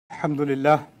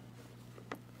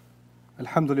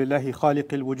الحمد لله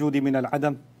خالق الوجود من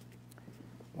العدم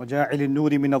وجاعل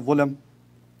النور من الظلم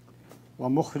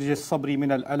ومخرج الصبر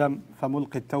من الألم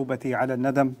فملقي التوبة على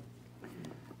الندم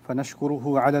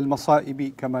فنشكره على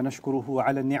المصائب كما نشكره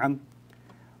على النعم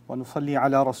ونصلي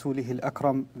على رسوله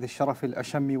الأكرم ذي الشرف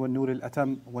الأشم والنور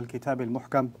الأتم والكتاب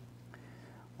المحكم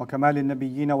وكمال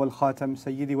النبيين والخاتم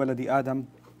سيد ولد آدم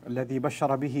الذي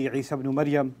بشر به عيسى بن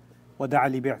مريم ودعا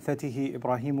لبعثته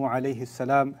إبراهيم عليه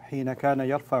السلام حين كان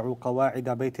يرفع قواعد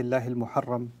بيت الله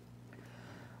المحرم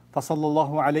فصلى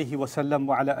الله عليه وسلم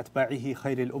وعلى أتباعه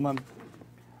خير الأمم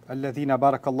الذين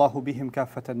بارك الله بهم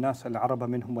كافة الناس العرب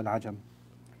منهم والعجم.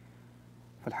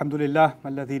 فالحمد لله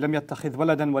الذي لم يتخذ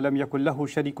ولدا ولم يكن له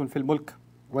شريك في الملك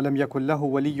ولم يكن له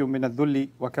ولي من الذل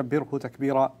وكبره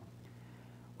تكبيرا.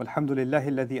 والحمد لله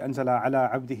الذي أنزل على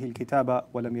عبده الكتاب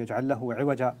ولم يجعل له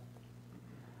عوجا.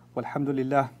 والحمد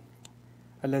لله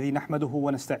الذي نحمده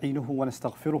ونستعينه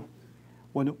ونستغفره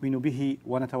ونؤمن به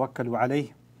ونتوكل عليه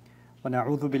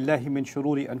ونعوذ بالله من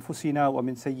شرور أنفسنا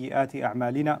ومن سيئات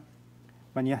أعمالنا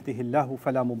من يهده الله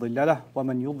فلا مضل له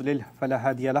ومن يضلل فلا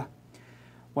هادي له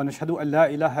ونشهد أن لا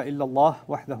إله إلا الله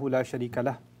وحده لا شريك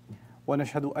له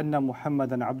ونشهد أن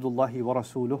محمدا عبد الله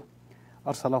ورسوله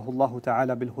أرسله الله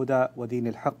تعالى بالهدى ودين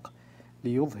الحق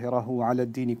ليظهره على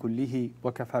الدين كله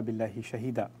وكفى بالله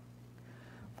شهيدا.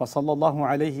 فصلى الله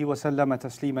عليه وسلم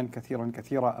تسليما كثيرا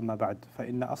كثيرا. أما بعد،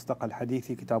 فإن أصدق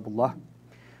الحديث كتاب الله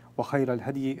وخير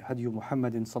الهدي هدي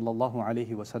محمد صلى الله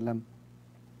عليه وسلم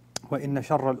وإن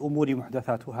شر الأمور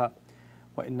محدثاتها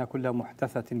وإن كل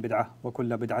محدثة بدعة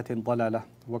وكل بدعة ضلالة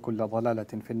وكل ضلالة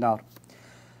في النار.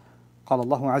 قال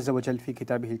الله عز وجل في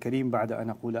كتابه الكريم بعد أن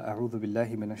أقول أعوذ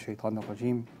بالله من الشيطان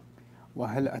الرجيم: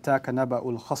 وهل أتاك نبأ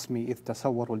الخصم إذ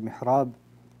تسوروا المحراب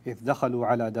إذ دخلوا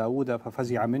على داود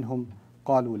ففزع منهم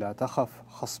قالوا لا تخف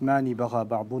خصمان بغى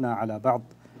بعضنا على بعض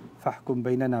فاحكم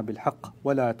بيننا بالحق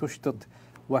ولا تشطط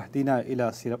واهدنا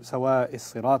إلى سواء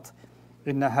الصراط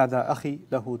إن هذا أخي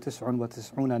له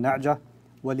 99 نعجة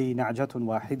ولي نعجة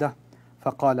واحدة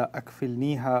فقال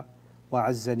أكفلنيها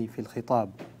وعزني في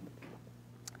الخطاب.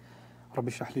 رب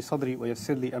اشرح لي صدري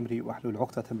ويسر لي أمري واحلل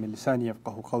عقدة من لساني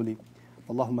يفقه قولي.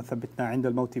 اللهم ثبتنا عند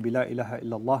الموت بلا إله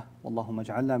إلا الله اللهم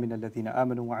اجعلنا من الذين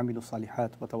آمنوا وعملوا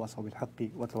الصالحات وتواصوا بالحق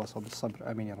وتواصوا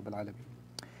بالصبر آمين يا رب العالمين.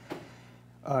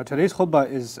 Today's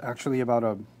khutbah is actually about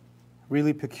a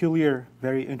really peculiar,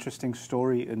 very interesting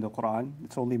story in the Qur'an.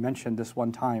 It's only mentioned this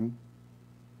one time.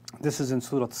 This is in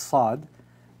Surah Sad,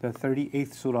 the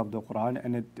 38th surah of the Qur'an,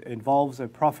 and it involves a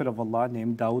prophet of Allah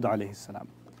named Dawood alayhi salam.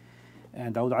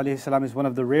 And Dawood alayhi salam is one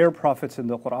of the rare prophets in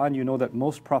the Qur'an. You know that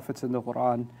most prophets in the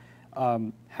Qur'an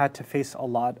had to face a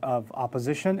lot of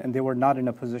opposition and they were not in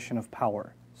a position of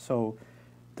power. So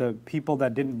the people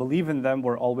that didn't believe in them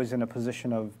were always in a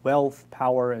position of wealth,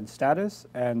 power, and status,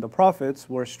 and the prophets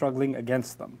were struggling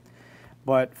against them.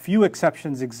 But few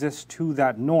exceptions exist to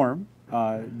that norm.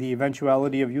 The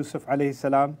eventuality of Yusuf alayhi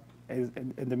salam is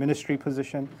in the ministry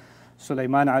position,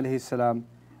 Sulaiman alayhi salam,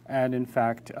 and in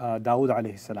fact Dawood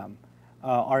alayhi salam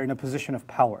are in a position of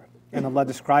power. And Allah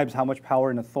describes how much power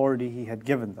and authority He had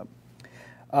given them.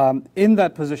 In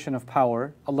that position of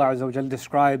power, Allah Azza wa Jal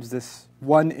describes this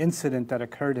one incident that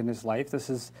occurred in his life. This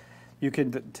is,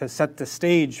 to set the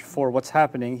stage for what's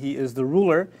happening. He is the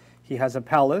ruler. He has a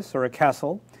palace or a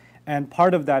castle, and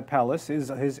part of that palace is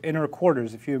his inner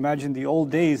quarters. If you imagine the old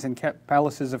days in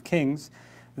palaces of kings,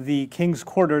 the king's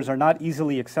quarters are not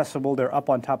easily accessible. They're up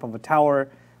on top of a tower.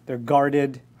 They're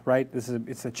guarded, right?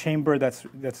 It's a chamber that's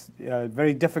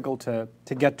very difficult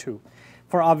to get to,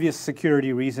 for obvious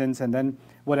security reasons, and then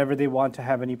whatever they want to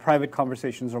have any private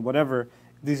conversations or whatever,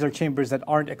 these are chambers that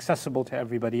aren't accessible to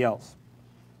everybody else.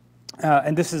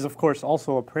 And this is, of course,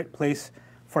 also a place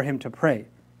for him to pray.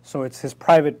 So it's his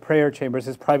private prayer chambers,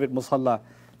 his private musalla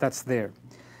that's there.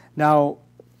 Now,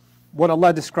 what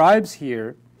Allah describes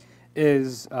here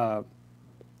is وَهَلْ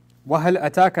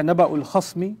أَتَاكَ نَبَأُ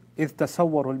الْخَصْمِ إِذْ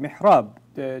تَسَوَّرُوا الْمِحْرَابِ.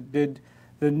 Did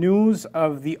the news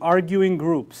of the arguing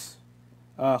groups,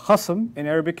 khasm in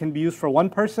Arabic can be used for one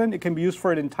person, it can be used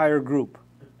for an entire group.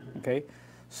 Okay,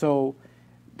 so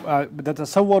the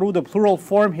tasawwaru, the plural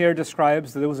form here,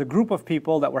 describes that there was a group of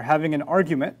people that were having an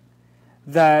argument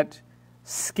that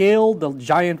scaled the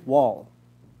giant wall.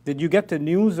 Did you get the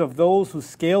news of those who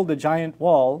scaled the giant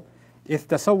wall? إِذْ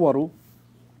تَسَوَّرُوا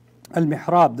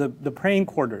الْمِحْرَابِ, the praying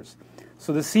quarters.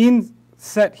 So the scene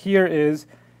set here is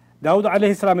Dawood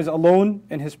alayhi salam is alone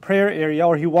in his prayer area,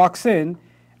 or he walks in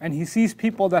and he sees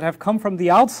people that have come from the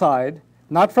outside,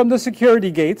 not from the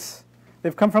security gates.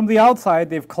 They've come from the outside,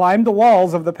 they've climbed the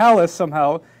walls of the palace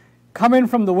somehow, come in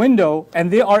from the window,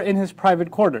 and they are in his private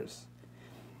quarters.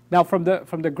 Now, from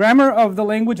the grammar of the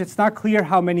language, it's not clear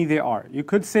how many they are. You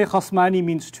could say khasmani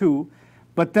means two,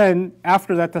 but then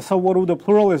after that, tasawwaru, the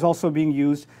plural, is also being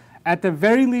used. At the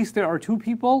very least, there are two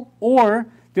people, or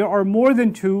there are more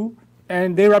than two,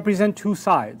 and they represent two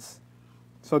sides.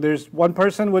 So there's one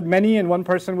person with many and one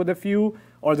person with a few,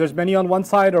 or there's many on one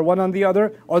side or one on the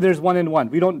other, or there's one and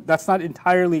one. That's not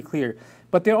entirely clear.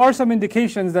 But there are some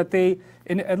indications that they,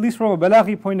 at least from a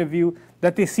balaghi point of view,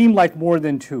 that they seem like more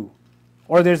than two,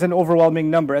 or there's an overwhelming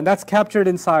number, and that's captured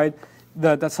inside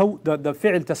the fi'l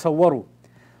tasawwaru.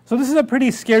 So this is a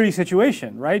pretty scary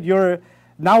situation, right?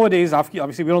 Nowadays,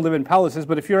 obviously we don't live in palaces,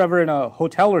 but if you're ever in a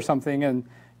hotel or something and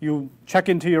you check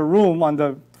into your room on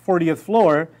the 40th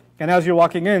floor, and as you're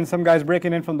walking in, some guy's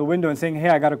breaking in from the window and saying, "Hey,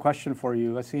 I got a question for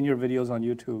you. I've seen your videos on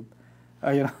YouTube."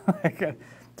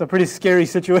 It's a pretty scary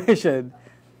situation.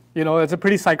 It's a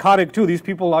pretty psychotic too. These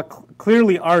people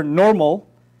clearly are normal,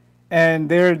 and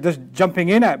they're just jumping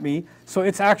in at me. So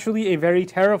it's actually a very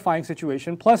terrifying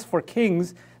situation. Plus, for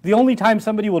kings, the only time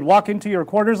somebody would walk into your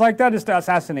quarters like that is to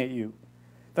assassinate you.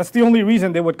 That's the only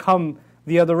reason they would come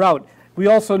the other route. We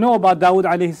also know about Dawood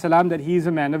alayhi salam that he's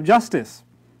a man of justice.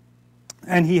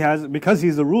 And because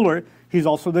he's the ruler, he's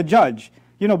also the judge.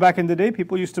 Back in the day,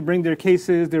 people used to bring their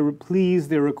cases, their pleas,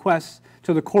 their requests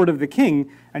to the court of the king,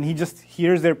 and he just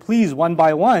hears their pleas one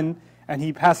by one, and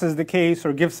he passes the case,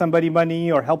 or gives somebody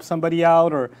money, or helps somebody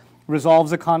out, or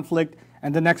resolves a conflict,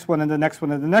 and the next one, and the next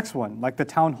one, and the next one, like the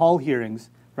town hall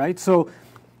hearings, right? So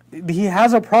he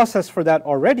has a process for that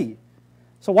already.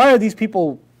 So why are these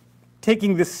people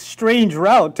taking this strange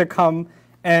route to come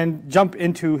and jump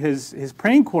into his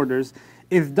praying quarters?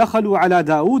 إِذْ دَخَلُوا عَلَى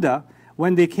دَاوُودَ,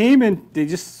 when they came in, they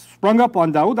just sprung up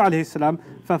on Dawood alayhi salam,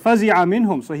 فَفَزِعَ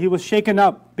مِنْهُمْ, so he was shaken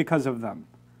up because of them.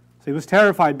 So he was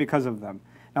terrified because of them.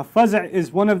 Now, faza'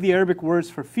 is one of the Arabic words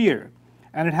for fear,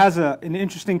 and it has an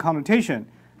interesting connotation.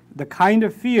 The kind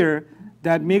of fear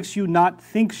that makes you not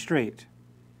think straight.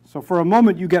 So for a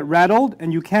moment, you get rattled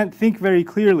and you can't think very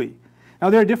clearly. Now,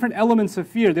 there are different elements of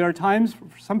fear. There are times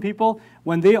for some people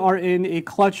when they are in a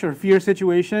clutch or fear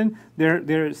situation,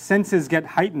 their senses get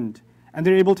heightened and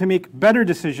they're able to make better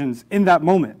decisions in that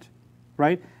moment,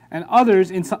 right? And others,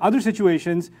 in some other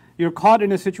situations, you're caught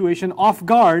in a situation off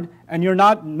guard and you're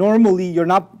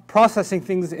not processing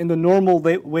things in the normal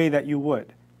way that you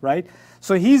would, right?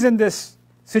 So he's in this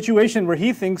situation where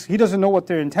he thinks he doesn't know what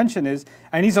their intention is,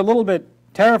 and he's a little bit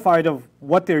terrified of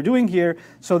what they're doing here.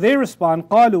 So they respond,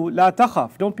 قالوا لا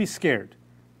تخف, don't be scared.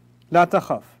 لا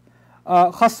تخف.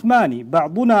 خصمان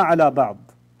بعضنا على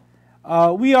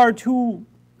بعض. We are two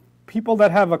people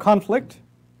that have a conflict.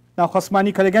 Now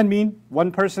khasmani could again mean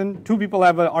one person, two people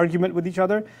have an argument with each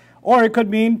other, or it could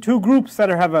mean two groups that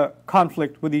have a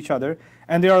conflict with each other,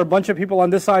 and there are a bunch of people on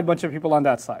this side, bunch of people on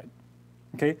that side.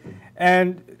 Okay,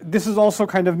 and this is also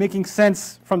kind of making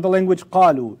sense from the language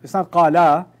qalu. It's not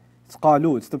qala, it's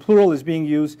qalu. It's the plural is being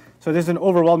used, so there's an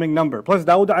overwhelming number. Plus,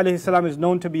 Dawood alayhi salam is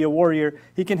known to be a warrior.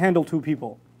 He can handle two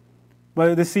people,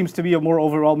 but this seems to be a more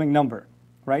overwhelming number,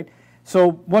 right?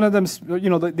 So one of them,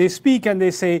 they speak and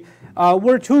they say,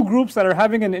 we're two groups that are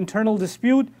having an internal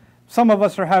dispute. Some of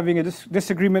us are having a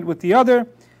disagreement with the other.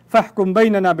 فَحْكُمْ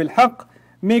بَيْنَنَا بِالْحَقِّ,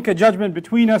 make a judgment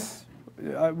between us,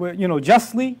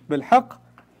 justly, بِالْحَقِّ.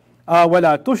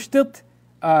 وَلَا تُشْتِطْ,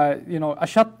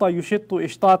 أَشَطَّ يُشِطُّ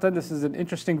إِشْطَاطًا. This is an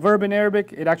interesting verb in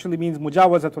Arabic. It actually means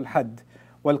مُجَاوَزَةُ الْحَدِّ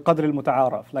وَالْقَدْرِ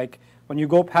الْمُتَعَارَفِ. Like when you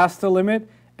go past the limit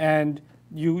and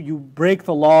you break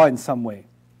the law in some way.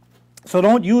 So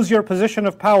don't use your position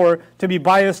of power to be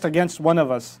biased against one of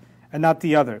us and not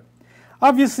the other.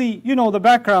 Obviously, the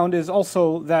background is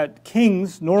also that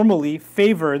kings normally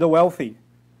favor the wealthy,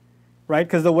 right?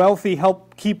 Because the wealthy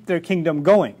help keep their kingdom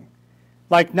going.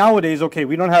 Like nowadays, okay,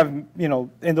 we don't have,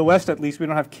 in the West at least, we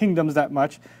don't have kingdoms that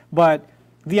much, but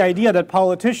the idea that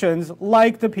politicians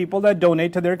like the people that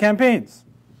donate to their campaigns.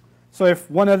 So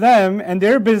if one of them and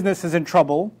their business is in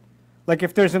trouble, like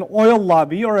if there's an oil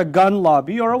lobby or a gun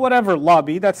lobby or whatever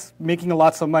lobby that's making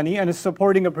lots of money and is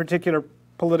supporting a particular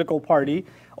political party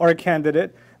or a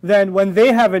candidate, then when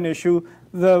they have an issue,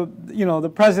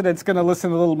 the president's going to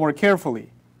listen a little more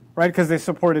carefully, right? Because they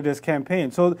supported his campaign.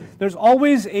 So there's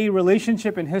always a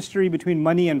relationship in history between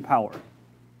money and power,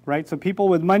 right? So people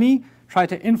with money try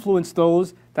to influence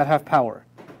those that have power.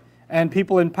 And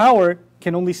people in power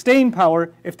can only stay in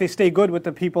power if they stay good with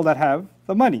the people that have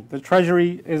the money. The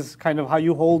treasury is kind of how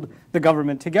you hold the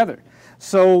government together.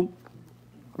 So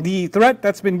the threat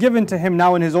that's been given to him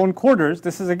now in his own quarters,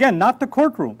 this is again not the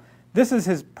courtroom, this is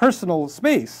his personal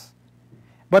space.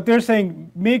 But they're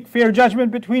saying, make fair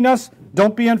judgment between us,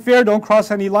 don't be unfair, don't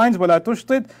cross any lines, وَلَا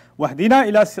تُشْطِطْ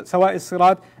وَهْدِنَا إِلَى سَوَاءِ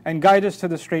الصِّرَاطِ, and guide us to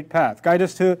the straight path, guide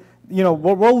us to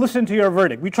we'll listen to your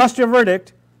verdict. We trust your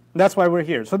verdict, and that's why we're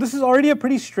here. So this is already a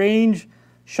pretty strange,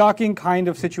 shocking kind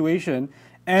of situation.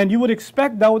 And you would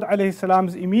expect Dawud alayhi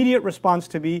salam's immediate response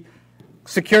to be,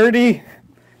 security,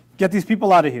 get these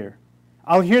people out of here.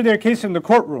 I'll hear their case in the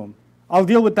courtroom. I'll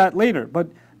deal with that later. But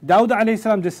Dawud alayhi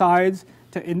salam decides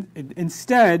to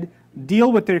instead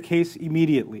deal with their case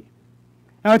immediately.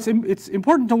 Now it's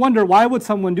important to wonder, why would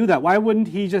someone do that? Why wouldn't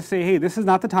he just say, hey, this is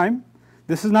not the time,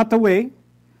 this is not the way,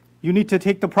 you need to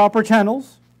take the proper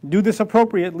channels, do this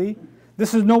appropriately,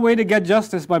 this is no way to get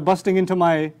justice by busting into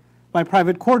my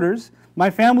private quarters,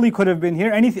 my family could have been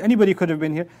here, anybody could have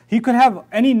been here, he could have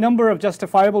any number of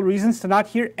justifiable reasons to not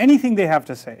hear anything they have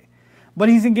to say. But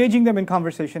he's engaging them in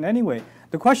conversation anyway.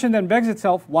 The question then begs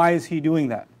itself, why is he doing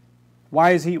that?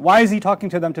 Why is he talking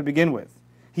to them to begin with?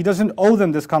 He doesn't owe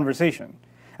them this conversation.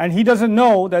 And he doesn't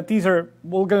know that these are,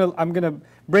 I'm going to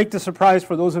break the surprise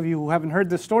for those of you who haven't heard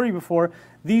this story before.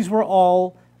 These were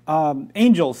all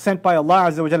angels sent by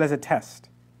Allah Azza wa Jalla as a test.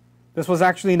 This was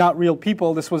actually not real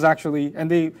people. This was actually,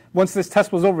 and once this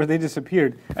test was over, they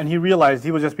disappeared. And he realized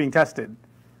he was just being tested.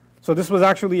 So this was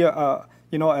actually a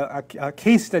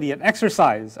case study, an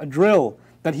exercise, a drill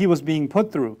that he was being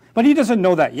put through. But he doesn't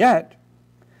know that yet.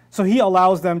 So he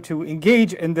allows them to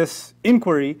engage in this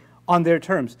inquiry on their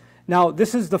terms. Now,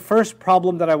 this is the first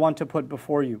problem that I want to put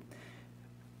before you.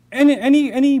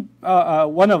 Any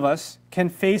one of us can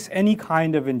face any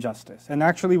kind of injustice. And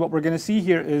actually what we're going to see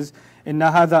here is, إِنَّ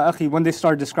هَذَا أَخِي, when they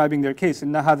start describing their case,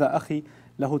 إِنَّ هَذَا أَخِي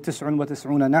لَهُ تِسْعٌ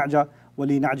وَتِسْعُونَ نَعْجَةٌ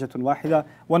وَلِي نَعْجَةٌ وَاحِدَةٌ.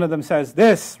 One of them says,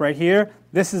 this right here,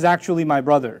 this is actually my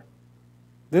brother.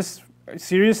 This,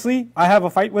 seriously, I have a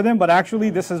fight with him, but actually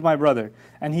this is my brother.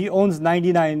 And he owns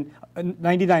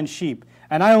 99 sheep,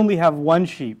 and I only have one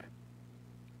sheep.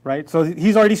 Right? So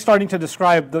he's already starting to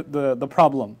describe the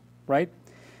problem, right?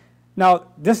 Now,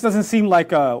 this doesn't seem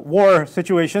like a war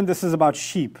situation. This is about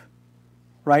sheep,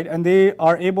 right? And they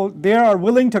are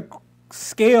willing to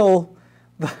scale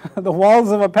the walls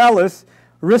of a palace,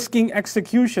 risking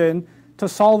execution to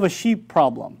solve a sheep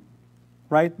problem,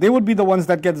 right? They would be the ones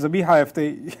that get zabiha if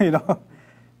they,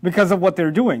 because of what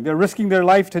they're doing. They're risking their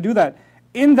life to do that.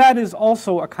 In that is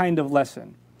also a kind of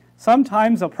lesson.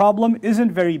 Sometimes a problem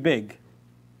isn't very big.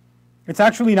 It's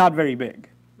actually not very big.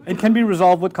 It can be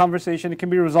resolved with conversation. It can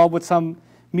be resolved with some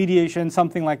mediation,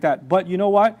 something like that. But you know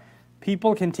what?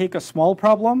 People can take a small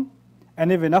problem,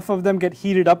 and if enough of them get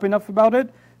heated up enough about it,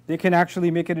 they can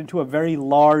actually make it into a very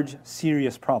large,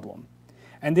 serious problem.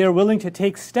 And they're willing to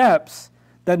take steps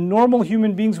that normal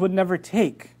human beings would never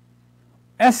take,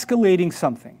 escalating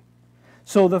something.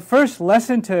 So the first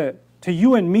lesson to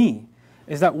you and me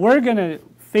is that we're going to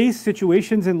face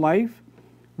situations in life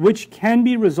which can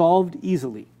be resolved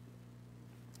easily.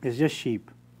 It's just sheep.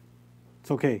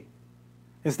 It's okay.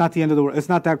 It's not the end of the world. It's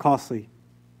not that costly.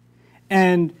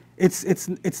 And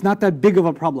it's not that big of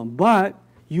a problem. But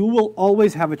you will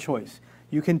always have a choice.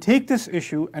 You can take this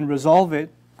issue and resolve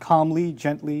it calmly,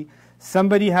 gently.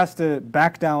 Somebody has to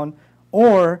back down.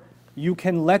 Or you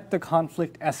can let the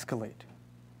conflict escalate.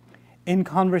 In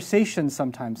conversation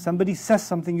sometimes, somebody says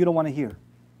something you don't want to hear.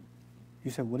 You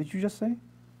say, what did you just say?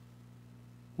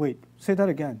 Wait, say that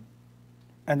again.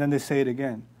 And then they say it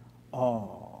again.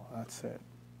 Oh, that's it.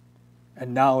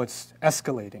 And now it's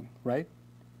escalating, right?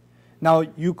 Now,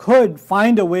 you could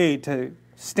find a way to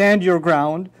stand your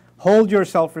ground, hold your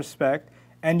self-respect,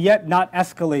 and yet not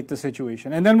escalate the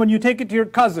situation. And then when you take it to your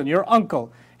cousin, your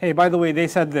uncle, hey, by the way, they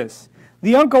said this.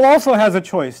 The uncle also has a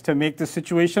choice to make the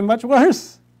situation much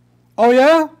worse. Oh,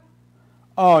 yeah?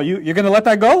 Oh, you're going to let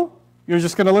that go? You're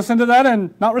just going to listen to that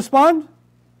and not respond?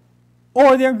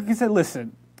 Or the uncle can say,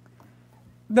 listen,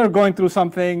 they're going through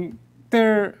something,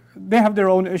 they have their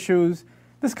own issues,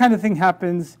 this kind of thing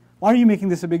happens, why are you making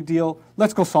this a big deal?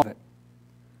 Let's go solve it,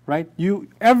 right?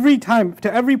 Every time,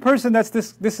 to every person that's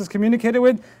this is communicated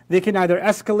with, they can either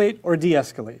escalate or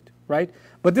de-escalate, right?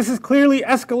 But this is clearly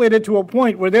escalated to a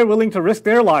point where they're willing to risk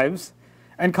their lives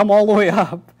and come all the way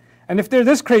up. And if they're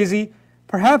this crazy,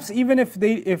 perhaps even if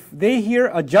they hear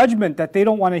a judgment that they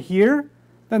don't want to hear,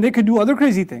 then they could do other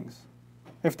crazy things.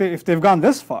 If they've gone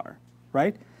this far,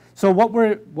 right? So what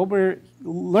we're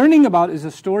learning about is a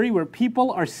story where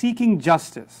people are seeking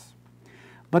justice,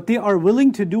 but they are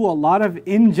willing to do a lot of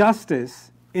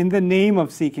injustice in the name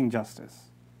of seeking justice.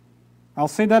 I'll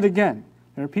say that again.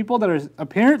 There are people that are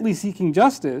apparently seeking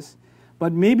justice,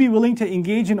 but may be willing to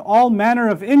engage in all manner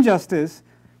of injustice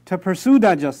to pursue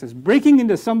that justice. Breaking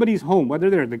into somebody's home,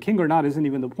 whether they're the king or not isn't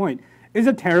even the point, is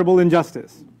a terrible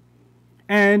injustice.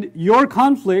 And your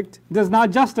conflict does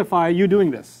not justify you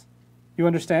doing this. You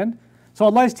understand? So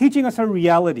Allah is teaching us a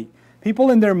reality.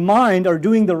 People in their mind are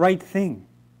doing the right thing.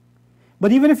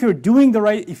 But even if you're doing the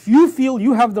right, if you feel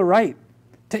you have the right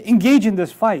to engage in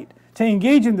this fight, to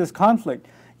engage in this conflict,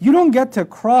 you don't get to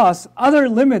cross other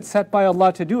limits set by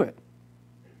Allah to do it.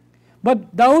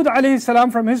 But Dawood alayhi salam,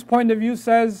 from his point of view,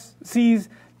 sees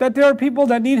that there are people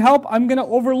that need help. I'm going to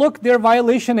overlook their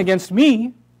violation against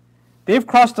me. They've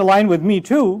crossed the line with me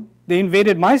too. They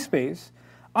invaded my space.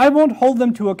 I won't hold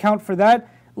them to account for that.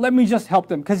 Let me just help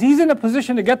them. Because he's in a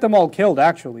position to get them all killed,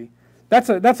 actually. That's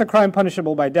a crime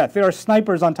punishable by death. There are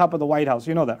snipers on top of the White House.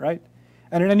 You know that, right?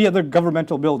 And in any other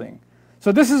governmental building.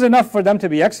 So this is enough for them to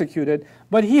be executed.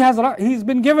 But he's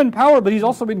been given power, but he's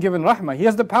also been given rahmah. He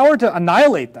has the power to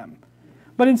annihilate them.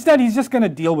 But instead, he's just going to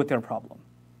deal with their problem,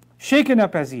 shaken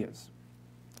up as he is.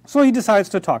 So he decides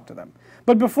to talk to them.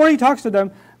 But before he talks to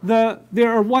them,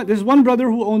 there's one brother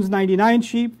who owns 99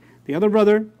 sheep. The other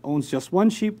brother owns just one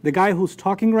sheep. The guy who's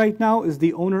talking right now is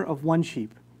the owner of one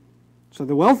sheep. So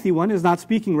the wealthy one is not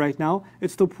speaking right now.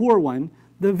 It's the poor one,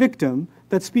 the victim,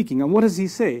 that's speaking. And what does he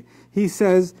say? He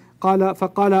says, قَالَ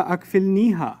فَقَالَ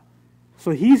أَكْفِلْنِيهَا.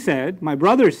 So he said, my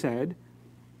brother said,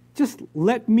 just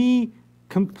let me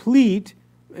complete,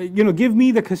 give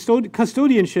me the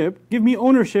custodianship, give me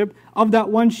ownership of that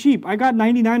one sheep. I got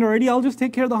 99 already, I'll just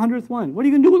take care of the 100th one. What are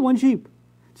you going to do with one sheep?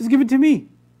 Just give it to me.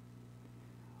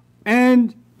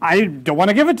 And I don't want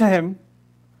to give it to him.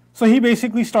 So he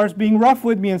basically starts being rough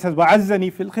with me and says,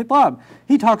 وَعَزَّنِي فِي الْخِطَابِ.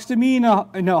 He talks to me in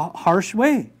a harsh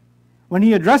way. When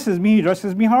he addresses me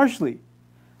harshly.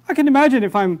 I can imagine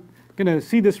if I'm going to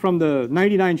see this from the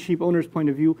 99 sheep owner's point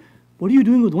of view, what are you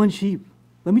doing with one sheep?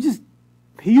 Let me just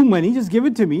pay you money, just give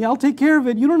it to me, I'll take care of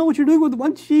it. You don't know what you're doing with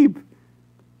one sheep.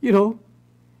 And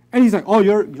he's like, oh,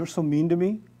 you're so mean to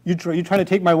me? You're trying to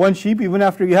take my one sheep even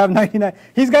after you have 99?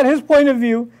 He's got his point of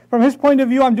view. From his point of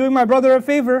view, I'm doing my brother a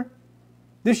favor.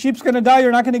 This sheep's going to die,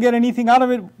 you're not going to get anything out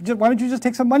of it. Why don't you just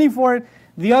take some money for it?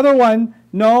 The other one,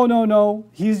 no,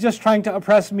 he's just trying to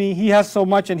oppress me. He has so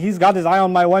much and he's got his eye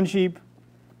on my one sheep,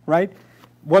 right?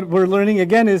 What we're learning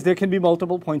again is there can be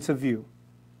multiple points of view.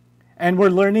 And we're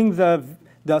learning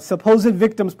the supposed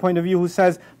victim's point of view who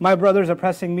says, my brother's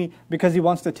oppressing me because he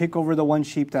wants to take over the one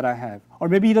sheep that I have. Or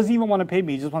maybe he doesn't even want to pay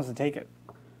me, he just wants to take it.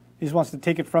 He just wants to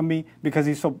take it from me because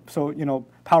he's so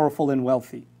powerful and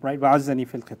wealthy, right? وَعَزَّنِي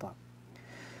فِي الْخِطَابِ.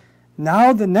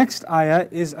 Now the next ayah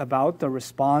is about the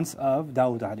response of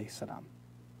Dawood alayhi salam.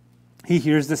 He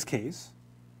hears this case,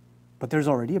 but there's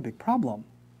already a big problem.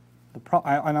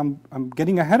 I'm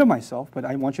getting ahead of myself, but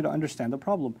I want you to understand the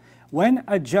problem. When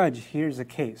a judge hears a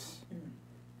case,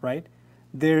 right,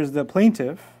 there's the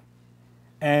plaintiff,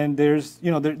 and there's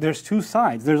two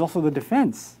sides. There's also the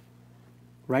defense,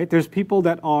 right? There's people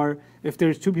that are, if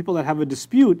there's two people that have a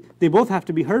dispute, they both have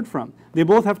to be heard from. They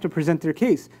both have to present their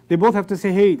case. They both have to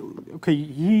say, hey, okay,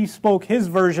 he spoke his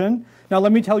version, now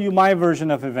let me tell you my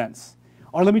version of events.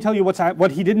 Or let me tell you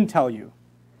what he didn't tell you.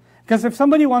 Because if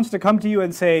somebody wants to come to you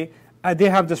and say, they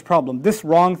have this problem, this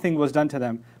wrong thing was done to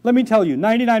them, let me tell you,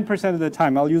 99% of the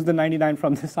time, I'll use the 99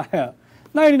 from this ayah,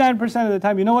 99% of the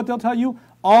time, you know what they'll tell you?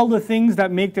 All the things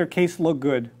that make their case look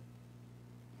good.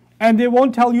 And they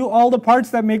won't tell you all the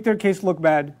parts that make their case look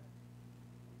bad.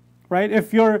 Right?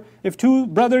 If two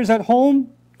brothers at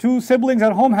home, two siblings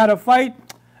at home had a fight,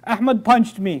 Ahmed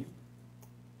punched me.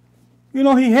 He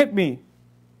hit me.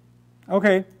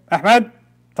 Okay, Ahmed,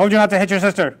 told you not to hit your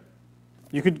sister.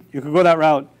 You could go that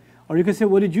route. Or you could say,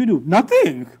 what did you do?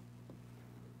 Nothing.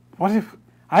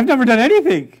 I've never done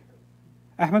anything.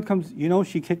 Ahmed comes,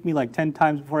 she kicked me like 10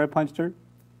 times before I punched her.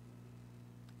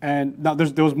 And now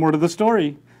there was more to the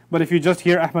story. But if you just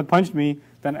hear Ahmed punched me,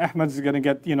 then Ahmed's going to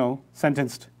get,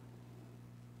 sentenced.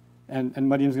 And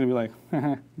Maryam's going to be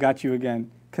like, got you again.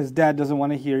 Because dad doesn't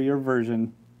want to hear your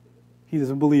version. He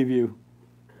doesn't believe you.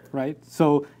 Right?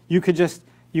 So you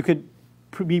could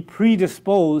be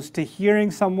predisposed to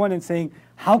hearing someone and saying,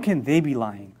 how can they be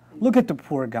lying? Look at the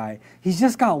poor guy. He's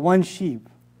just got one sheep.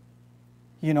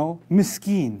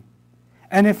 Miskeen.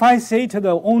 And if I say to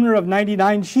the owner of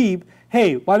 99 sheep,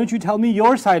 hey, why don't you tell me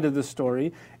your side of the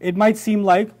story? It might seem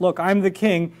like, look, I'm the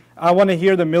king. I want to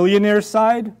hear the millionaire's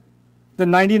side, the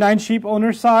 99 sheep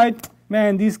owner's side.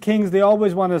 Man, these kings, they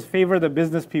always want to favor the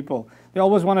business people. They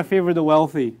always want to favor the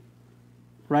wealthy.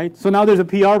 Right? So now there's a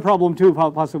PR problem too,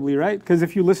 possibly, right? Because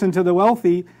if you listen to the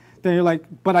wealthy, then you're like,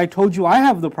 but I told you I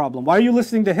have the problem. Why are you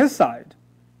listening to his side?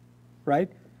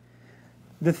 Right?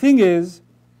 The thing is,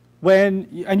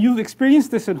 and you've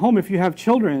experienced this at home if you have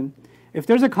children, if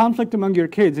there's a conflict among your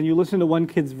kids and you listen to one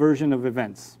kid's version of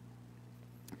events,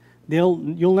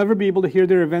 you'll never be able to hear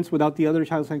their events without the other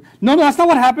child saying, no, that's not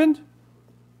what happened.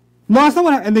 No, that's not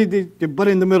what happened. And they butt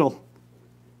in the middle.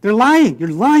 They're lying. You're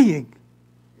lying.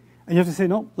 And you have to say,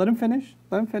 no, let him finish.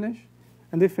 Let him finish.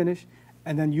 And they finish.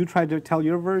 and then you try to tell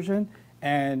your version,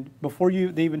 and before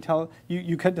they even tell,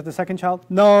 you cut to the second child,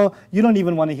 no, you don't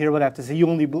even want to hear what I have to say, you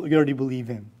already believe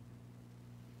him.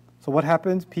 So what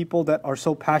happens? People that are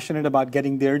so passionate about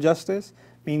getting their justice,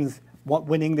 means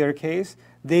winning their case,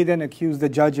 they then accuse the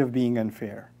judge of being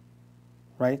unfair,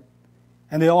 right?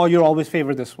 And you always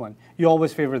favor this one, you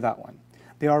always favor that one.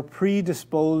 They are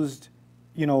predisposed,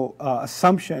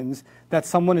 assumptions that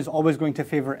someone is always going to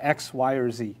favor X, Y, or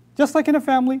Z. Just like in a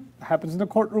family, happens in the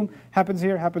courtroom, happens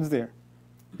here, happens there.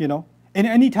 In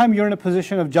any time you're in a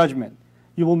position of judgment,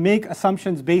 you will make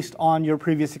assumptions based on your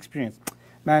previous experience.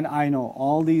 Man, I know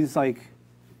all these,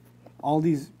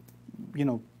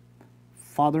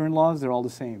 father-in-laws, they're all the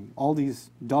same. All these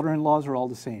daughter-in-laws are all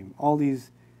the same. All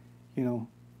these,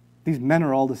 these men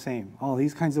are all the same. All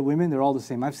these kinds of women, they're all the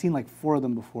same. I've seen like 4 of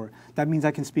them before. That means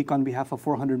I can speak on behalf of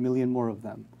 400 million more of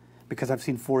them because I've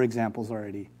seen 4 examples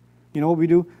already. You know what we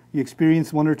do? You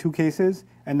experience 1 or 2 cases,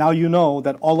 and now you know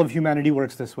that all of humanity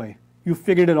works this way. You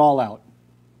figured it all out,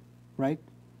 right?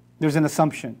 There's an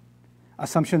assumption.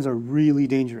 Assumptions are really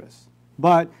dangerous,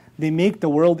 but they make the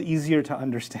world easier to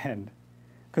understand.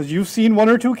 Because you've seen 1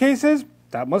 or 2 cases,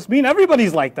 that must mean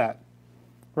everybody's like that,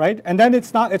 right? And then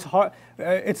it's hard.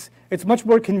 It's much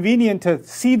more convenient to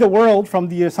see the world from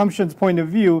the assumptions point of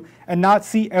view and not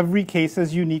see every case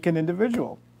as unique and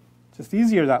individual. Just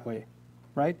easier that way,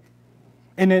 right?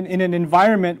 In an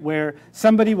environment where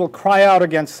somebody will cry out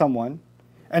against someone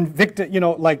and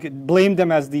blame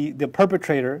them as the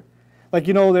perpetrator.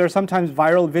 There are sometimes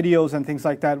viral videos and things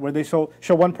like that where they show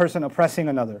one person oppressing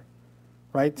another,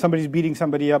 right? Somebody's beating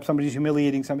somebody up, somebody's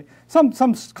humiliating somebody,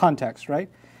 some context, right?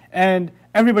 And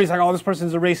everybody's like, oh, this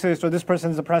person's a racist, or this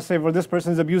person's oppressive, or this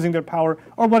person's abusing their power,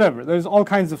 or whatever. There's all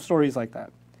kinds of stories like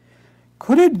that.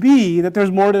 Could it be that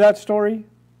there's more to that story?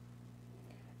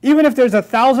 Even if there's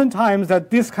 1,000 times that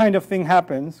this kind of thing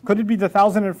happens, could it be the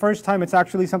 1,001st time it's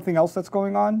actually something else that's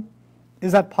going on?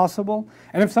 Is that possible?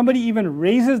 And if somebody even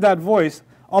raises that voice,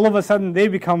 all of a sudden they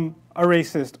become a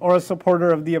racist or a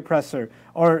supporter of the oppressor,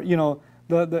 or a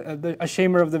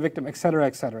shamer of the victim, etc.,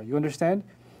 etc. You understand?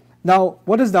 Now,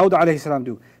 what does Dawood alayhi salam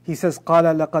do? He says,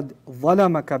 قَالَ لَقَدْ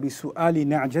ظَلَمَكَ بِسُؤَالِ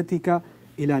نَعْجَتِكَ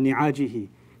إِلَى نِعَاجِهِ.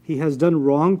 He has done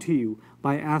wrong to you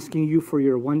by asking you for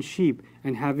your 1 sheep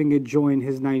and having it join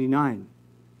his 99.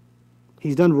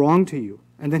 He's done wrong to you.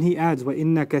 And then he adds,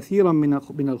 وَإِنَّ كَثِيرًا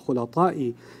مِنَ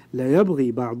الْخُلَطَاءِ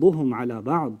لَيَبْغِي بَعْضُهُمْ عَلَى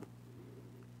بَعْضٍ.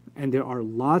 And there are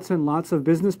lots and lots of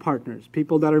business partners,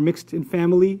 people that are mixed in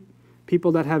family,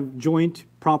 people that have joint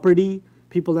property,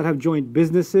 people that have joint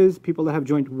businesses, people that have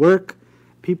joint work,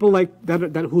 people like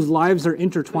that whose lives are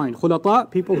intertwined.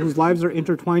 Khulata, people whose lives are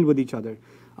intertwined with each other.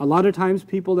 A lot of times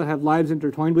people that have lives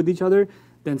intertwined with each other,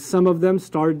 then some of them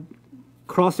start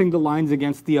crossing the lines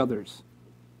against the others.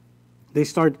 They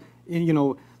start,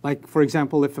 like for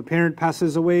example, if a parent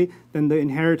passes away, then the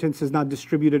inheritance is not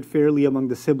distributed fairly among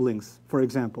the siblings, for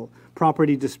example.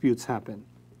 Property disputes happen,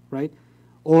 right?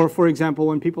 Or for example,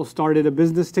 when people started a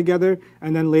business together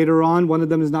and then later on one of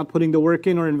them is not putting the work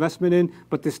in or investment in,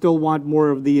 but they still want more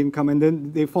of the income, and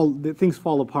then things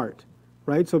fall apart,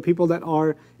 right? So people that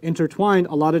are intertwined,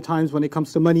 a lot of times when it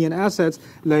comes to money and assets,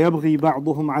 لا يبغي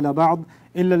بعضهم على بعض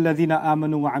إلا الذين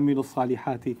آمنوا وعملوا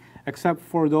الصالحات, except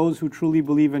for those who truly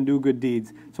believe and do good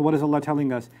deeds. So what is Allah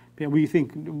telling us? We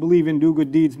think believe and do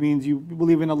good deeds means you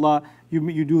believe in Allah,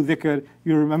 you do dhikr,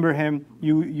 you remember Him,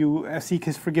 you seek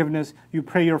His forgiveness, you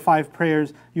pray your 5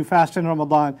 prayers, you fast in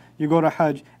Ramadan, you go to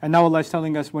Hajj. And now Allah is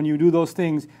telling us when you do those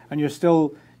things and you're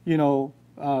still,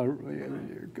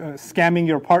 scamming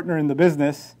your partner in the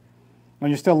business, when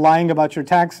you're still lying about your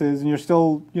taxes, and you're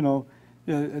still,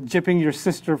 gypping your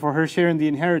sister for her share in the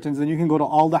inheritance, then you can go to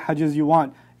all the Hajjs you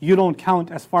want. You don't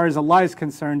count, as far as Allah is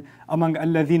concerned, among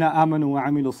الَّذِينَ آمَنُوا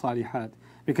وَعَمِلُوا الصَّالِحَاتِ.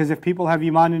 Because if people have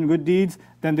iman and good deeds,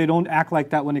 then they don't act like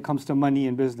that when it comes to money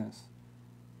and business.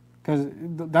 Because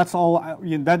that's all.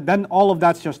 Then all of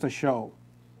that's just a show,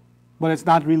 but it's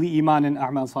not really iman and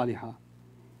a'mal salihah.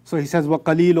 So he says,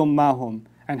 وَقَلِيلٌ مَا هُمْ,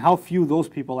 and how few those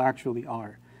people actually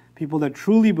are. People that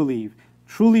truly believe,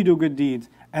 truly do good deeds,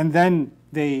 and then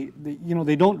they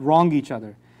don't wrong each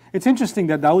other. It's interesting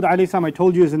that Dawood alayhi salam, I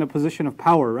told you, is in a position of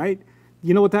power, right?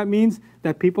 You know what that means?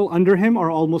 That people under him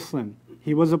are all Muslim.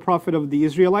 He was a prophet of the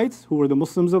Israelites, who were the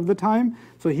Muslims of the time.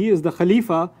 So he is the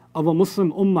Khalifa of a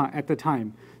Muslim ummah at the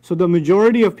time. So the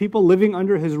majority of people living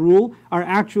under his rule are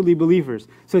actually believers.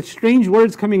 So it's strange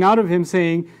words coming out of him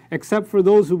saying, except for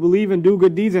those who believe and do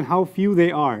good deeds, and how few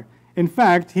they are. In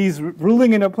fact, he's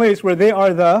ruling in a place where they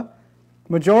are the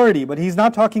Majority, but he's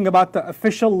not talking about the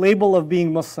official label of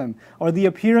being Muslim, or the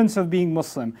appearance of being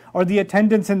Muslim, or the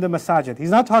attendance in the masajid. He's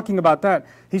not talking about that.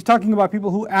 He's talking about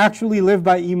people who actually live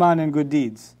by iman and good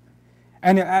deeds.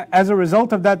 And as a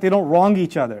result of that, they don't wrong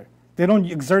each other. They don't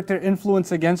exert their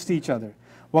influence against each other.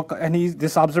 And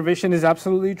this observation is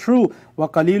absolutely true.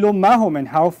 وَقَلِيلٌ مَّهُمْ, and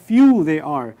how few they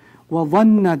are.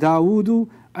 وَظَنَّ دَاوُودُ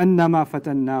أَنَّمَا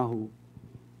فَتَنَّاهُ.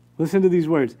 Listen to these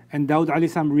words. And Dawud alayhi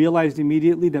salam realized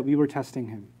immediately that we were testing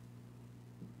him.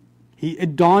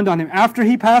 It dawned on him. After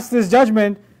he passed this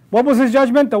judgment, what was his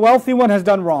judgment? The wealthy one has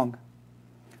done wrong.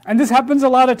 And this happens a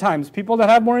lot of times. People that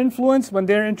have more influence, when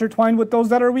they're intertwined with those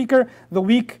that are weaker, the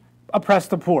weak oppress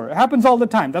the poor. It happens all the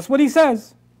time. That's what he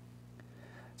says.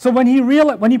 So when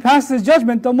he passed his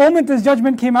judgment, the moment this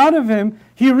judgment came out of him,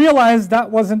 he realized that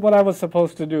wasn't what I was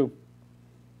supposed to do.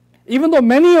 Even though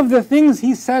many of the things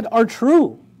he said are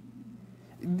true.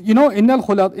 You know, إِنَّ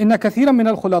كَثِيرًا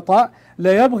مِنَ الْخُلَطَاءِ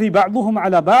لَيَبْغِي بَعْضُهُم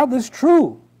عَلَى بَعْضٍ is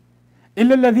true.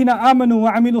 إِلَّا الَّذِينَ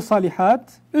آمَنُوا وَعَمِلُوا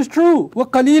الصَّالِحَاتِ is true.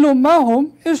 وَقَلِيلٌ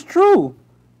مَّهُمْ is true.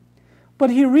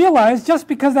 But he realized just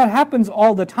because that happens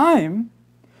all the time,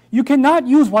 you cannot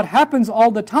use what happens all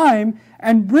the time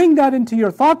and bring that into your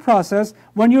thought process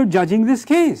when you're judging this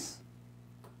case.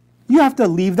 You have to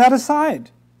leave that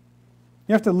aside.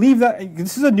 You have to leave that.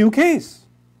 This is a new case.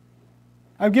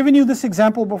 I've given you this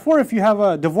example before. If you have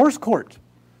a divorce court,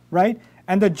 right,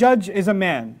 and the judge is a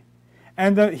man,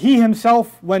 and he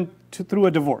himself went through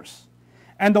a divorce,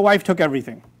 and the wife took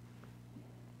everything.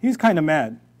 He's kind of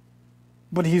mad,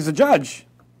 but he's a judge.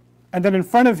 And then in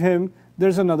front of him,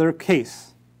 there's another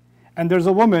case, and there's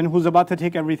a woman who's about to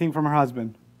take everything from her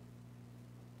husband.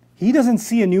 He doesn't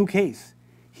see a new case.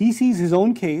 He sees his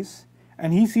own case,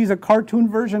 and he sees a cartoon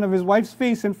version of his wife's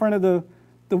face in front of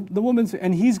the woman's,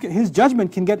 and his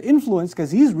judgment can get influenced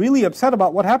because he's really upset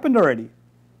about what happened already.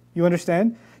 You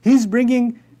understand? He's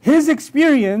bringing his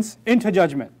experience into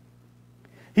judgment.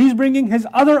 He's bringing his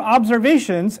other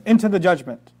observations into the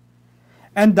judgment.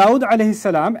 And Dawud alayhi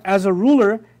salam, as a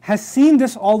ruler, has seen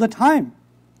this all the time.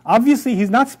 Obviously, he's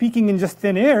not speaking in just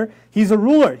thin air. He's a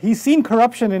ruler. He's seen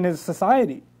corruption in his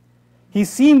society. He's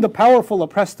seen the powerful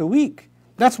oppress the weak.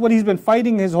 That's what he's been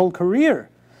fighting his whole career.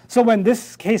 So when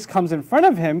this case comes in front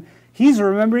of him, he's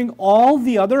remembering all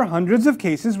the other hundreds of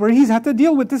cases where he's had to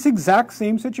deal with this exact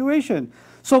same situation.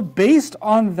 So based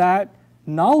on that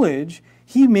knowledge,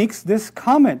 he makes this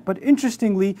comment. But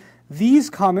interestingly, these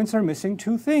comments are missing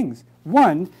two things.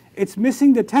 One, it's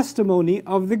missing the testimony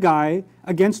of the guy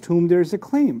against whom there's a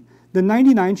claim. The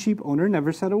 99 sheep owner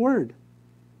never said a word.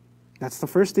 That's the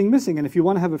first thing missing. And if you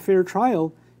want to have a fair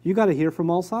trial, you got to hear from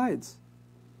all sides.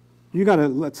 You got to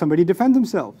let somebody defend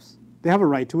themselves. They have a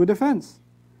right to a defense.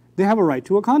 They have a right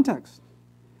to a context.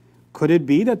 Could it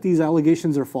be that these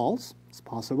allegations are false? It's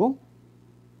possible.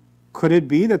 Could it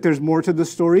be that there's more to the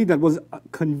story that was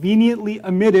conveniently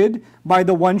omitted by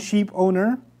the one sheep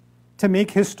owner to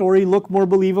make his story look more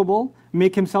believable,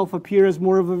 make himself appear as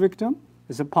more of a victim?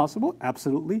 Is it possible?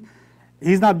 Absolutely.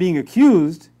 He's not being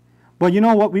accused. But you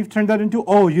know what we've turned that into?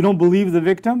 Oh, you don't believe the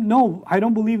victim? No, I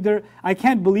don't believe I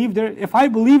can't believe if I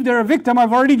believe they're a victim,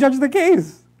 I've already judged the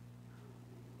case.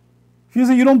 If you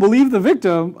say you don't believe the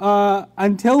victim,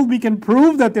 until we can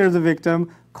prove that there's a victim,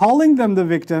 calling them the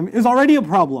victim is already a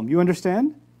problem. You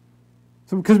understand?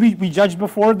 So because we judged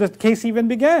before the case even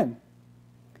began.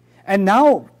 And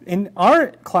now, in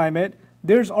our climate,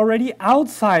 there's already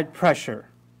outside pressure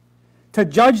to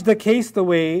judge the case the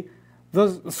way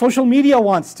the social media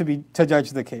wants to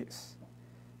judge the case.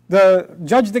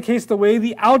 Judge the case the way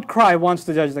the Outcry wants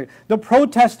to judge the case. The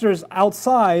protesters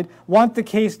outside want the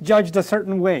case judged a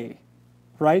certain way,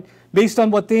 right? Based on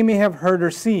what they may have heard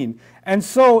or seen. And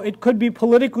so it could be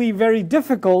politically very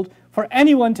difficult for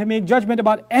anyone to make judgment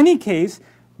about any case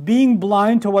being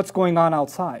blind to what's going on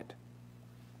outside.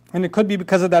 And it could be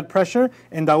because of that pressure.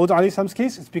 In Dawud alayhi salam's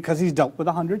case, it's because he's dealt with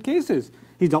 100 cases.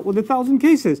 He's dealt with 1,000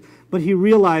 cases. But he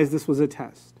realized this was a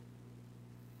test.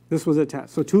 This was a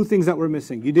test. So two things that were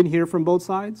missing. You didn't hear from both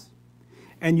sides,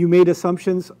 and you made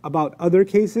assumptions about other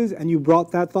cases, and you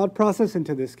brought that thought process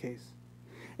into this case.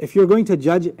 If you're going to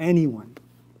judge anyone,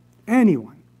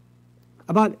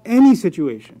 about any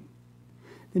situation,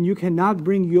 then you cannot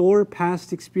bring your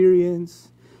past experience,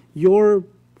 your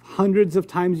hundreds of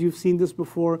times you've seen this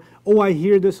before. Oh, I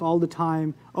hear this all the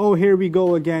time. Oh, here we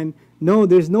go again. No,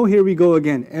 there's no here we go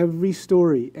again. Every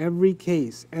story, every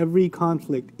case, every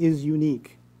conflict is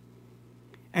unique.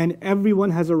 And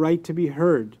everyone has a right to be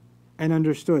heard and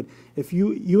understood. If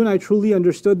you and I truly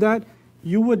understood that,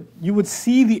 you would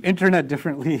see the internet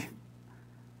differently.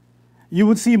 You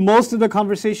would see most of the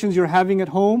conversations you're having at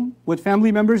home with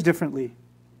family members differently.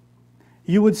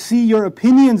 you would see your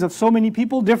opinions of so many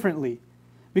people differently.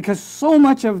 Because so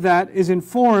much of that is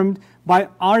informed by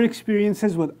our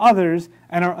experiences with others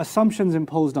and our assumptions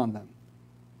imposed on them.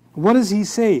 What does he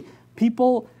say?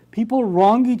 People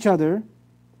wrong each other.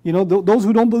 You know, those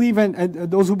who don't believe and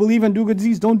those who believe and do good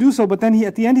deeds don't do so. But then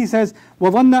at the end he says,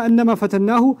 وَظَنَّ أَنَّمَا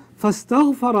فَتَنَّاهُ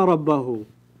فَاسْتَغْفَرَ رَبَّهُ.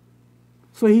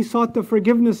 So he sought the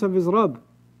forgiveness of his Rabb.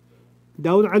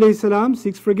 Dawud alayhi salam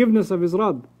seeks forgiveness of his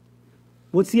Rabb.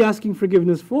 What's he asking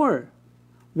forgiveness for?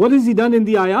 What has he done in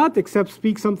the ayat except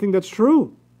speak something that's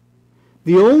true?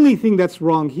 The only thing that's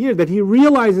wrong here, that he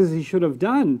realizes he should have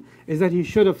done, is that he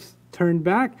should have turned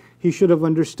back. He should have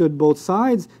understood both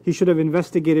sides. He should have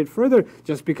investigated further.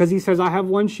 Just because he says, I have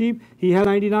one sheep, he had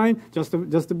 99,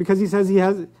 just because he says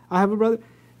I have a brother.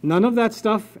 None of that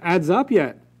stuff adds up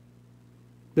yet.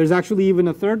 There's actually even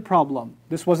a third problem.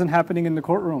 This wasn't happening in the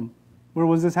courtroom. Where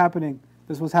was this happening?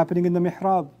 This was happening in the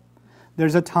mihrab.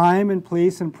 There's a time and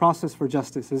place and process for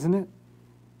justice, isn't it?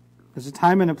 There's a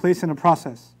time and a place and a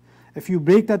process. If you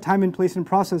break that time and place and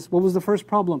process, what was the first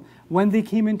problem? When they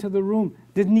came into the room,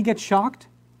 didn't he get shocked?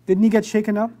 Didn't he get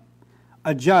shaken up?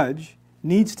 A judge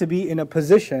needs to be in a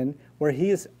position where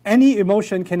any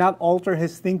emotion cannot alter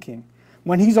his thinking.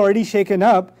 When he's already shaken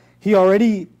up,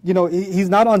 he's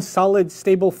not on solid,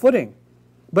 stable footing.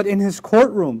 But in his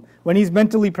courtroom, when he's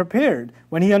mentally prepared,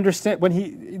 when he understands,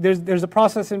 there's a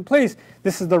process in place,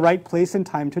 this is the right place and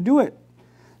time to do it.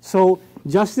 So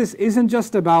justice isn't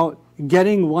just about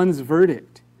getting one's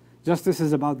verdict. Justice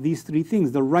is about these three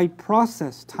things: the right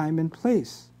process, time, and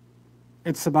place.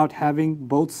 It's about having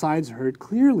both sides heard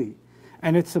clearly.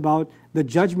 And it's about the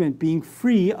judgment being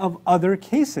free of other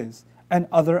cases and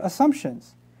other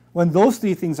assumptions. When those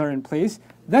three things are in place,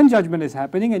 then judgment is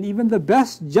happening, and even the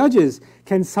best judges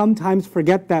can sometimes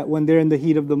forget that when they're in the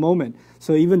heat of the moment.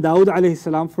 So even Dawud alayhi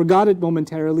salam forgot it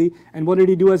momentarily, and what did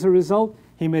he do as a result?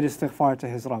 He made istighfar to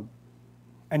his Rabb,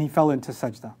 and he fell into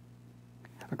sajda.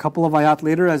 A couple of ayat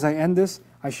later, as I end this,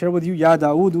 I share with you, Ya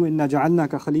Dawud, inna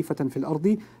ja'alnaka khalifatan fil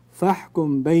ardi,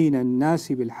 فاحكم بين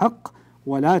الناس بالحق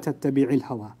ولا تتبع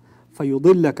الهوى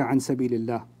فيضلك عن سبيل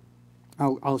الله.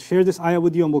 I'll share this ayah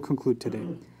with you and we'll conclude today.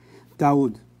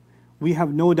 Dawud, we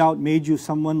have no doubt made you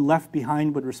someone left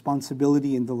behind with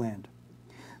responsibility in the land.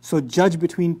 So judge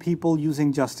between people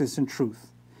using justice and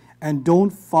truth. And don't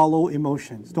follow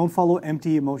emotions. Don't follow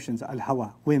empty emotions,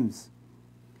 al-hawa, whims.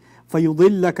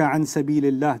 فَيُضِلَّكَ عَنْ سَبِيلِ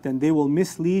اللَّهِ. Then they will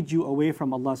mislead you away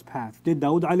from Allah's path. Did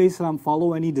Dawud alayhi salam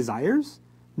follow any desires?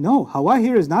 No, hawa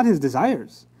here is not his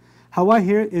desires. Hawa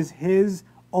here is his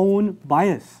own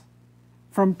bias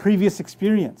from previous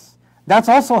experience. That's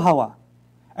also hawa.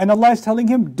 And Allah is telling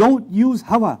him, don't use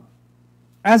hawa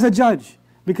as a judge.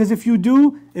 Because if you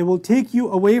do, it will take you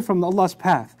away from Allah's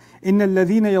path. إِنَّ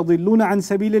الَّذِينَ يَضِلُّونَ عَنْ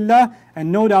سَبِيلِ اللَّهِ.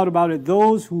 And no doubt about it,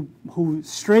 those who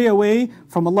stray away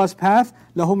from Allah's path,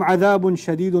 لَهُمْ عَذَابٌ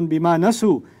شَدِيدٌ بِمَا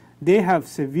نَسُوا. They have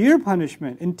severe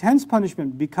punishment, intense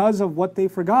punishment because of what they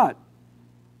forgot.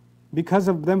 Because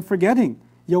of them forgetting.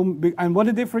 And what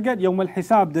did they forget? Yawm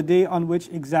al-Hisab, the day on which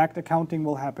exact accounting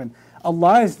will happen.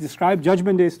 Allah has described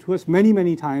Judgment Day to us many,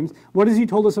 many times. What has He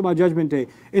told us about Judgment Day?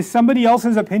 Is somebody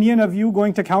else's opinion of you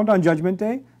going to count on Judgment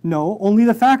Day? No, only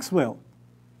the facts will.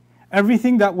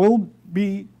 Everything that will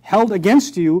be held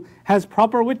against you has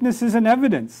proper witnesses and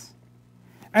evidence.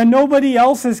 And nobody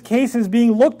else's case is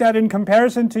being looked at in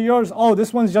comparison to yours. Oh,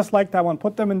 this one's just like that one.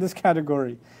 Put them in this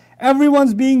category.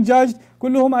 Everyone's being judged.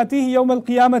 كُلُّهُمْ أَتِيهِ يَوْمَ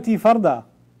الْقِيَامَةِ فَرْدًا.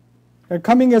 They're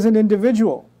coming as an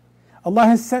individual. Allah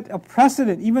has set a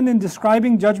precedent. Even in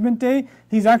describing Judgment Day,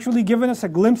 He's actually given us a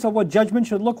glimpse of what judgment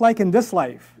should look like in this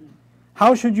life.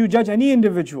 How should you judge any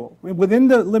individual? Within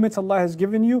the limits Allah has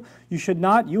given you,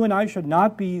 you and I should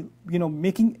not be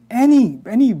making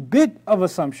any bit of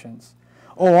assumptions.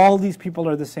 Oh, all these people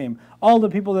are the same. All the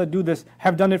people that do this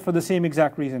have done it for the same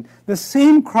exact reason. The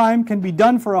same crime can be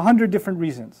done for 100 different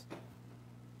reasons.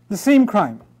 The same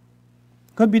crime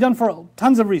could be done for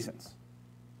tons of reasons.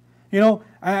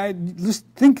 Just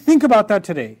think about that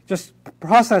today. Just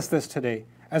process this today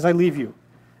as I leave you.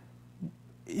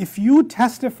 If you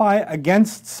testify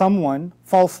against someone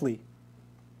falsely,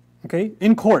 okay,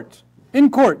 in court,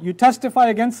 you testify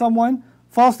against someone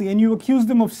falsely and you accuse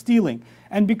them of stealing,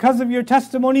 and because of your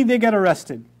testimony they get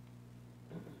arrested,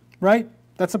 right?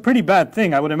 That's a pretty bad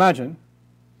thing, I would imagine.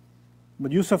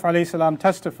 But Yusuf alayhi salam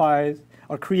testifies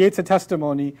or creates a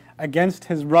testimony against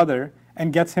his brother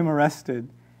and gets him arrested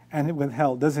and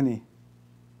withheld, doesn't he?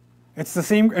 It's the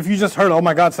same if you just heard, oh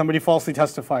my God, somebody falsely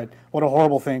testified. What a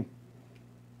horrible thing.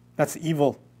 That's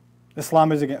evil.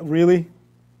 Islam is against. Really?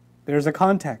 There's a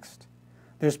context.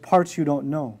 There's parts you don't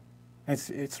know.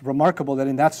 It's remarkable that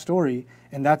in that story,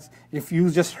 and that's, if you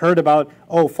just heard about,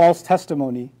 false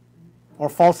testimony or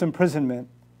false imprisonment,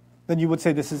 then you would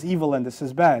say this is evil and this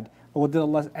is bad. But what did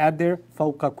Allah add there?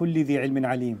 فَوْقَ كُلِّ ذِي عِلْمٍ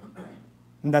عَلِيمٍ.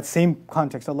 In that same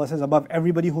context, Allah says, above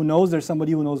everybody who knows, there's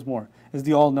somebody who knows more. Is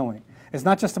the all-knowing. It's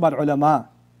not just about ulama.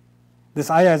 This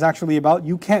ayah is actually about,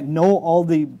 you can't know all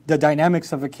the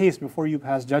dynamics of a case before you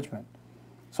pass judgment.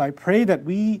 So I pray that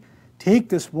we take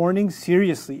this warning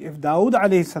seriously. If Dawood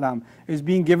alayhi salam is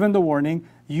being given the warning,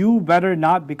 you better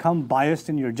not become biased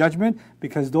in your judgment,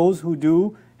 because those who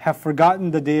do have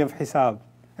forgotten the day of hisab,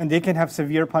 and they can have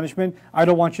severe punishment. I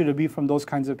don't want you to be from those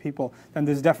kinds of people. Then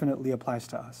this definitely applies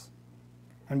to us.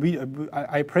 And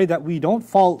I pray that we don't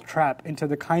fall trap into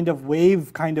the kind of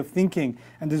wave kind of thinking,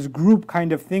 and this group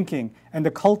kind of thinking, and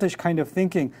the cultish kind of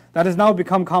thinking that has now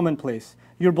become commonplace.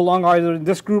 You belong either in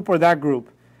this group or that group,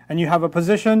 and you have a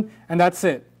position, and that's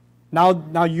it.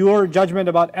 Now your judgment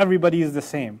about everybody is the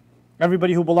same.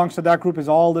 Everybody who belongs to that group is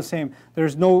all the same.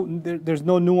 There's no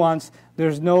nuance.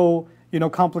 There's no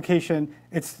complication.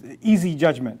 It's easy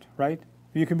judgment, right?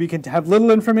 We can have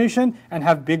little information and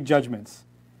have big judgments.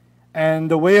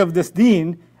 And the way of this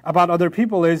deen about other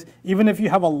people is, even if you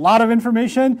have a lot of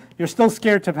information, you're still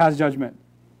scared to pass judgment,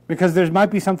 because there might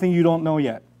be something you don't know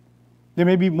yet. There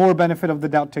may be more benefit of the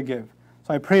doubt to give.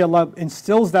 So I pray Allah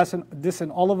instills this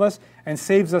in all of us and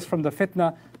saves us from the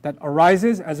fitna that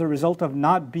arises as a result of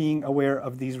not being aware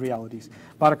of these realities.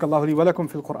 Barakallahu li wa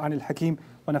lakum fil Qur'an al-Hakim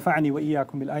wa nafa'ani wa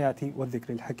iyyakum bil ayati wa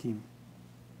dhikri al-Hakim.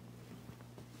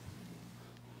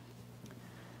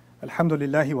 الحمد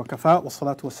لله وكفى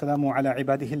والصلاة والسلام على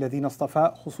عباده الذين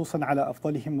اصطفى خصوصا على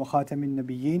أفضلهم وخاتم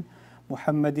النبيين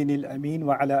محمد الأمين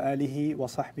وعلى آله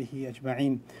وصحبه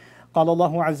أجمعين. قال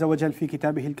الله عز وجل في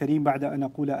كتابه الكريم بعد أن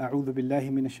أقول أعوذ بالله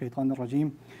من الشيطان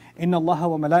الرجيم إن الله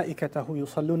وملائكته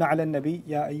يصلون على النبي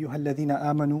يا أيها الذين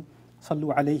آمنوا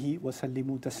صلوا عليه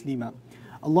وسلموا تسليما.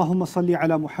 اللهم صل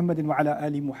على محمد وعلى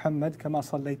آل محمد كما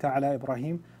صليت على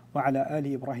إبراهيم وعلى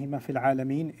آل إبراهيم في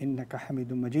العالمين إنك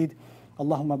حميد مجيد.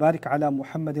 اللهم بارك على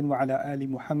محمد وعلى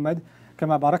آل محمد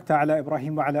كما باركت على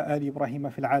إبراهيم وعلى آل إبراهيم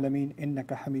في العالمين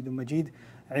إنك حميد مجيد.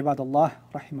 عباد الله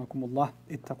رحمكم الله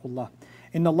اتقوا الله.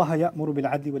 إن الله يأمر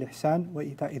بالعدل والإحسان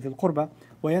وإيتاء ذي القربى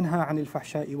وينهى عن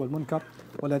الفحشاء والمنكر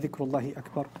ولذكر الله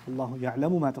أكبر والله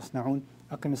يعلم ما تصنعون.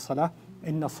 أقم الصلاة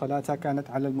إن الصلاة كانت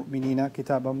على المؤمنين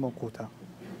كتابا موقوتا.